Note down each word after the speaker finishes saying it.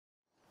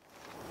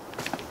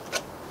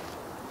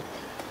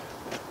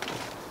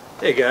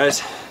Hey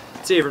guys,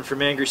 it's Avran from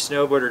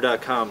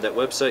AngrySnowboarder.com, that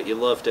website you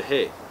love to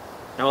hate.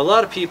 Now a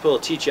lot of people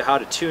teach you how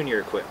to tune your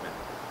equipment.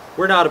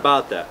 We're not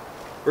about that.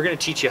 We're going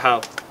to teach you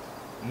how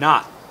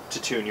not to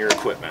tune your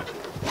equipment.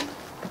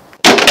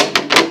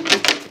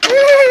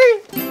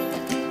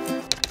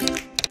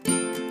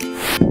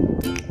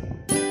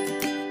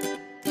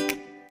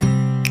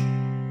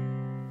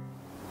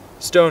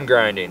 Stone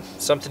grinding,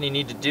 something you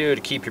need to do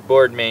to keep your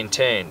board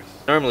maintained.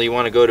 Normally you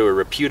want to go to a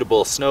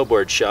reputable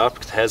snowboard shop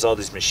that has all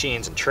these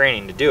machines and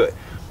training to do it.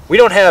 We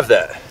don't have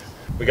that.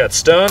 We got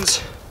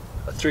stones,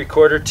 a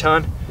 3/4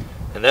 ton,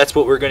 and that's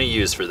what we're going to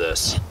use for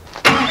this.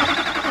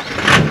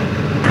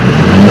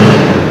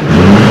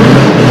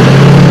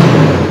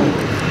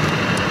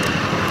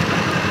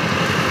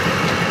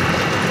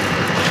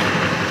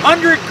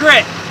 100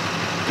 grit.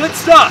 Good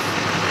stuff.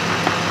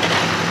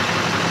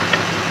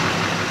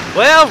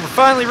 Well, we're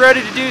finally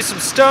ready to do some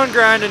stone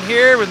grinding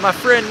here with my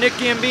friend Nick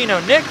Gambino.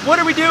 Nick, what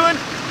are we doing?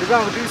 We're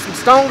going to do some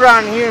stone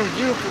grinding here in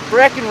beautiful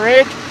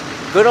Breckenridge,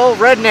 good old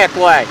redneck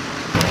way.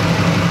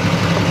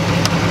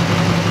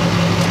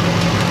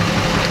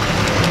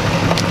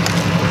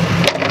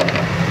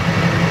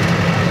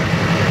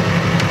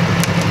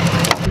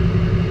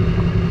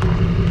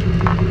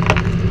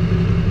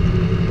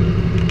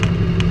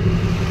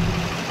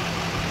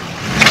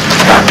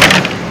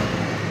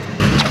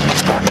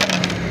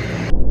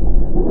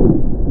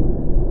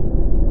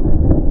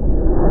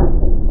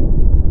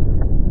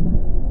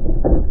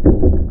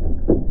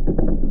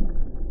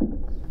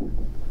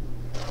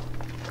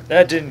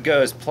 That didn't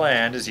go as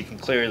planned, as you can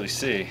clearly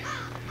see.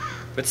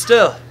 But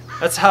still,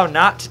 that's how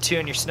not to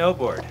tune your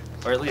snowboard,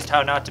 or at least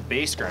how not to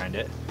base grind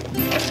it.